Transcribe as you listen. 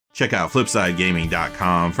Check out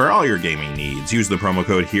FlipsideGaming.com for all your gaming needs. Use the promo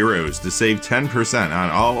code HEROES to save 10%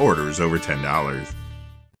 on all orders over $10.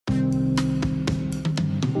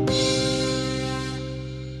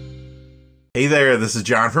 Hey there, this is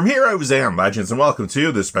John from Heroes and Legends, and welcome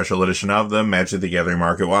to this special edition of the Magic the Gathering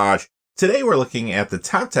Market Watch. Today we're looking at the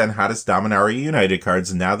top 10 hottest Dominaria United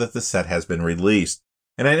cards now that the set has been released.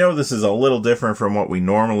 And I know this is a little different from what we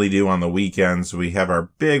normally do on the weekends. We have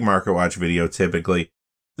our big Market Watch video typically.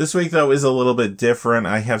 This week, though, is a little bit different.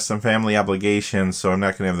 I have some family obligations, so I'm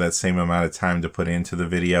not going to have that same amount of time to put into the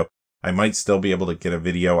video. I might still be able to get a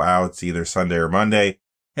video out either Sunday or Monday.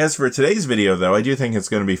 As for today's video, though, I do think it's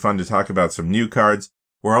going to be fun to talk about some new cards.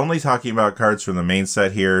 We're only talking about cards from the main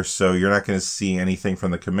set here, so you're not going to see anything from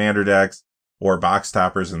the Commander decks or box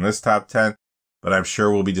toppers in this top 10, but I'm sure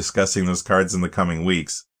we'll be discussing those cards in the coming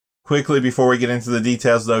weeks. Quickly, before we get into the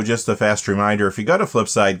details, though, just a fast reminder, if you go to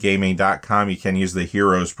FlipsideGaming.com, you can use the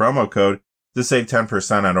HEROES promo code to save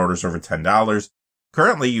 10% on orders over $10.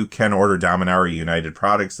 Currently, you can order Dominaria United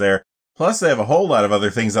products there. Plus, they have a whole lot of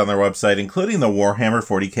other things on their website, including the Warhammer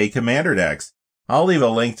 40k Commander decks. I'll leave a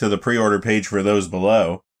link to the pre-order page for those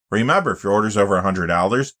below. Remember, if your order's over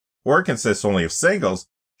 $100 or consists only of singles,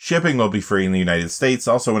 shipping will be free in the United States.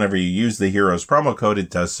 Also, whenever you use the HEROES promo code,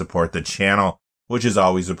 it does support the channel, which is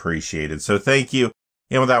always appreciated. So thank you.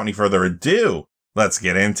 And without any further ado, let's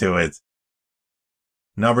get into it.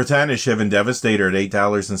 Number 10 is Shivan Devastator at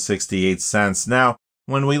 $8.68. Now,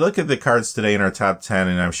 when we look at the cards today in our top 10,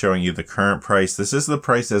 and I'm showing you the current price, this is the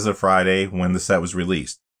price as of Friday when the set was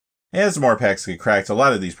released. As more packs get cracked, a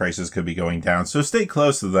lot of these prices could be going down, so stay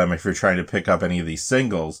close to them if you're trying to pick up any of these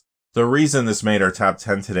singles. The reason this made our top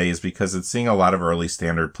 10 today is because it's seeing a lot of early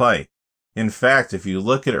standard play. In fact, if you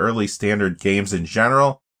look at early standard games in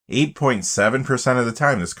general, 8.7% of the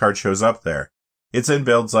time this card shows up there. It's in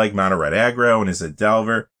builds like Mono Red Aggro and Izzet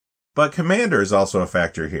Delver, but Commander is also a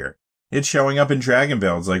factor here. It's showing up in Dragon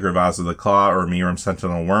builds like Ravaza the Claw or Miram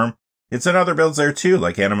Sentinel Worm. It's in other builds there too,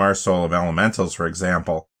 like Animar Soul of Elementals, for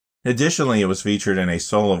example. Additionally, it was featured in a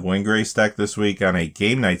Soul of Windgrace deck this week on a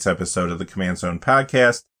Game Nights episode of the Command Zone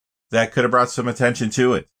podcast that could have brought some attention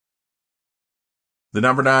to it. The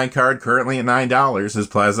number 9 card, currently at $9, is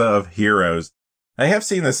Plaza of Heroes. I have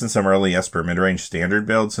seen this in some early Esper midrange standard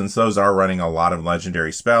builds, since those are running a lot of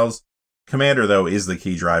legendary spells. Commander, though, is the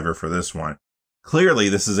key driver for this one. Clearly,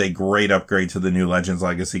 this is a great upgrade to the new Legends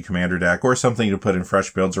Legacy Commander deck, or something to put in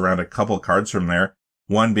fresh builds around a couple cards from there.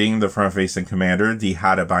 One being the front-facing Commander, the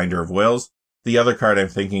Hada Binder of Wills. The other card I'm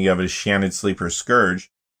thinking of is Shannon Sleeper Scourge.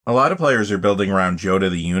 A lot of players are building around Jodah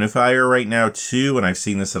the Unifier right now too, and I've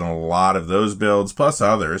seen this in a lot of those builds, plus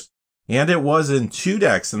others. And it was in 2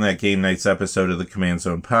 decks in that Game Nights episode of the Command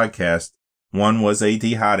Zone podcast. One was a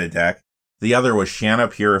Dihada deck, the other was Shanna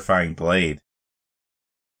Purifying Blade.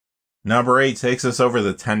 Number 8 takes us over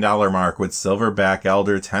the $10 mark with Silverback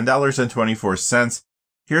Elder, $10.24.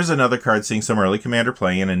 Here's another card seeing some early Commander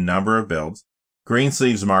play in a number of builds.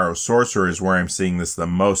 Greensleeves Morrow Sorcerer is where I'm seeing this the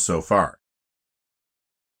most so far.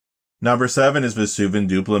 Number 7 is Vesuvan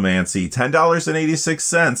Duplimancy,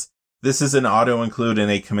 $10.86. This is an auto-include in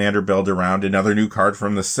a Commander build around another new card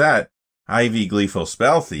from the set, Ivy Gleeful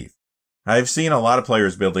Spell Thief. I've seen a lot of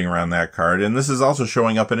players building around that card, and this is also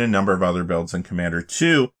showing up in a number of other builds in Commander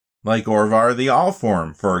 2, like Orvar the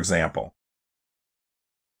Allform, for example.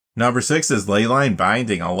 Number 6 is Leyline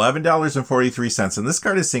Binding, $11.43, and this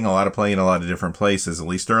card is seeing a lot of play in a lot of different places, at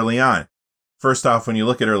least early on. First off, when you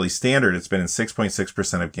look at early standard, it's been in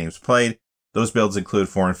 6.6% of games played. Those builds include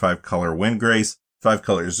 4 and 5 color Windgrace, 5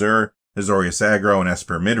 color Zur, Azorius Aggro, and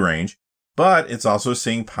Esper midrange. But it's also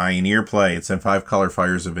seeing Pioneer play. It's in 5 color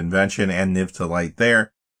Fires of Invention and Niv to Light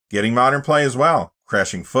there. Getting modern play as well.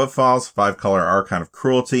 Crashing Footfalls, 5 color Archon of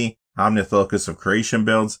Cruelty, Omnithilcus of Creation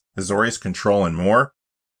builds, Azorius Control, and more.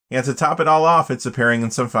 And to top it all off, it's appearing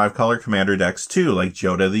in some 5 color Commander decks too, like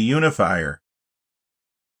Jodah the Unifier.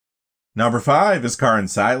 Number 5 is Karin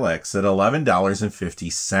Silex at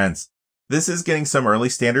 $11.50. This is getting some early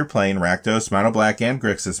standard play in Rakdos, Mono Black, and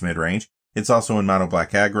Grixis midrange. It's also in Mono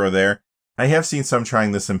Black Aggro there. I have seen some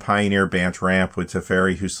trying this in Pioneer Bant Ramp with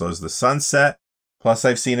Teferi Who Slows the Sunset. Plus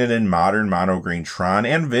I've seen it in modern Mono Green Tron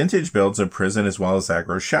and vintage builds of Prison as well as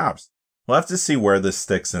Aggro shops. We'll have to see where this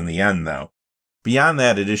sticks in the end though. Beyond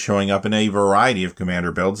that, it is showing up in a variety of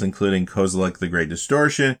Commander builds, including Kozilek the Great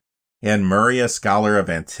Distortion, and Muria, Scholar of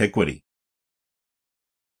Antiquity.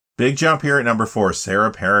 Big jump here at number 4, Sarah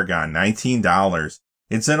Paragon, $19.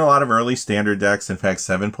 It's in a lot of early standard decks. In fact,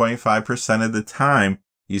 7.5% of the time,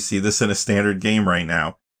 you see this in a standard game right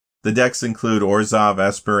now. The decks include Orzhov,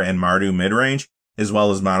 Esper, and Mardu midrange, as well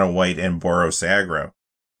as Mono White and Boros aggro.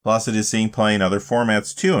 Plus, it is seeing play in other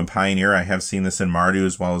formats too. In Pioneer, I have seen this in Mardu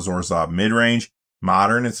as well as Orzhov Midrange.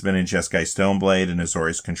 Modern, it's been in Jeskai Stoneblade and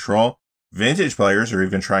Azorius Control. Vintage players are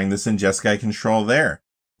even trying this in Jeskai Control there.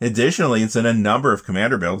 Additionally, it's in a number of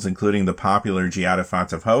commander builds, including the popular Giada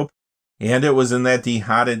Font of Hope, and it was in that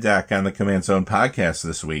Hustad deck on the Command Zone podcast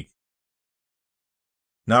this week.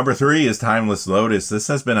 Number 3 is Timeless Lotus. This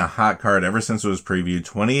has been a hot card ever since it was previewed.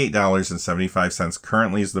 $28.75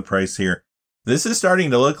 currently is the price here. This is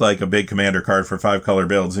starting to look like a big commander card for 5-color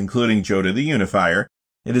builds, including Jodah the Unifier.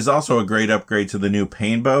 It is also a great upgrade to the new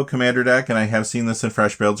Painbow commander deck, and I have seen this in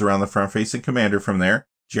fresh builds around the front-facing commander from there,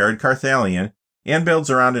 Jared Carthalion, and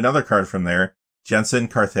builds around another card from there, Jensen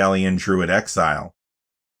Carthalion Druid Exile.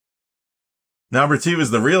 Number 2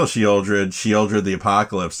 is the real Sheoldred the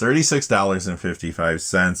Apocalypse,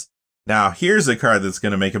 $36.55. Now, here's a card that's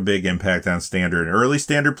going to make a big impact on Standard. Early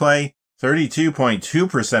Standard play,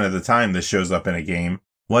 32.2% of the time this shows up in a game.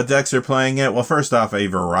 What decks are playing it? Well, first off, a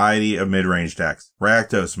variety of mid-range decks.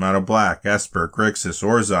 Rakdos, Mono Black, Esper, Grixis,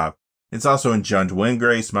 Orzhov. It's also in Jund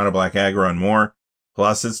Windgrace, Mono Black Aggro, and more.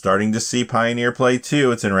 Plus, it's starting to see Pioneer play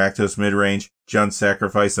too. It's in Rakdos midrange, Jund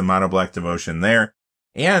Sacrifice, and Mono Black Devotion there.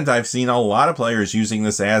 And I've seen a lot of players using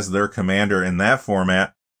this as their commander in that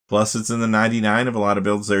format. Plus, it's in the 99 of a lot of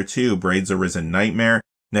builds there too. Braid's Arisen Nightmare,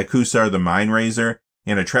 Nekusar the Mindraiser,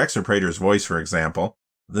 and a Drechsler Praetor's Voice, for example.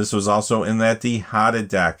 This was also in that Hustad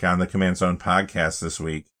deck on the Command Zone podcast this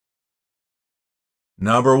week.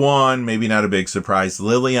 Number 1, maybe not a big surprise,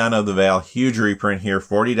 Liliana of the Veil, huge reprint here,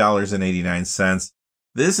 $40.89.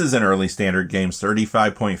 This is in early Standard games,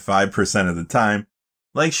 35.5% of the time.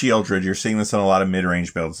 Like Sheoldred, you're seeing this in a lot of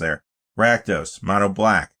mid-range builds there. Rakdos, Mono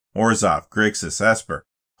Black, Orzhov, Grixis, Esper.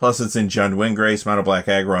 Plus it's in Jund Windgrace, Mono Black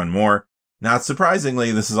Aggro, and more. Not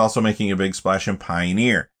surprisingly, this is also making a big splash in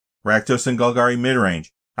Pioneer. Rakdos and Golgari midrange,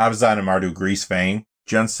 Abzan and Mardu Greasefang,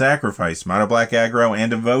 Jund Sacrifice, Mono Black Aggro,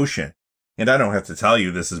 and Devotion. And I don't have to tell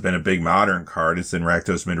you this has been a big modern card. It's in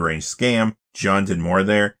Rakdos midrange Scam, Jund, and more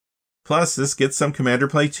there. Plus, this gets some commander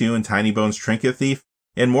play too in Tiny Bones Trinket Thief,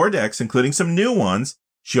 and more decks, including some new ones,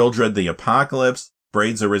 Sheoldred the Apocalypse,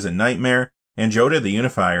 Braid's Arisen Nightmare, and Jodah the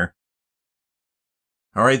Unifier.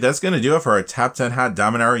 Alright, that's going to do it for our top 10 hot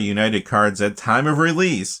Dominaria United cards at time of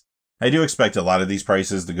release. I do expect a lot of these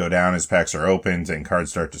prices to go down as packs are opened and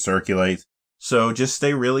cards start to circulate, so just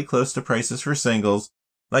stay really close to prices for singles.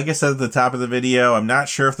 Like I said at the top of the video, I'm not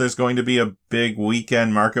sure if there's going to be a big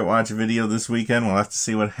weekend Market Watch video this weekend. We'll have to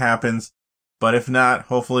see what happens. But if not,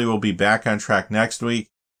 hopefully we'll be back on track next week.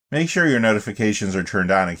 Make sure your notifications are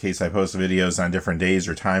turned on in case I post videos on different days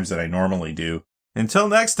or times that I normally do. Until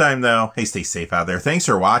next time though, hey, stay safe out there. Thanks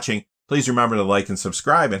for watching. Please remember to like and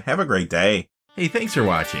subscribe and have a great day. Hey, thanks for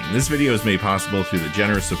watching. This video is made possible through the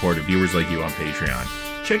generous support of viewers like you on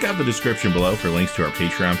Patreon. Check out the description below for links to our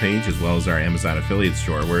Patreon page as well as our Amazon affiliate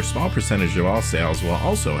store, where a small percentage of all sales will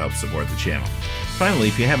also help support the channel. Finally,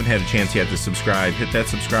 if you haven't had a chance yet to subscribe, hit that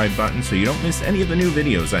subscribe button so you don't miss any of the new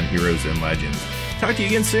videos on Heroes and Legends. Talk to you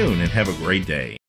again soon and have a great day.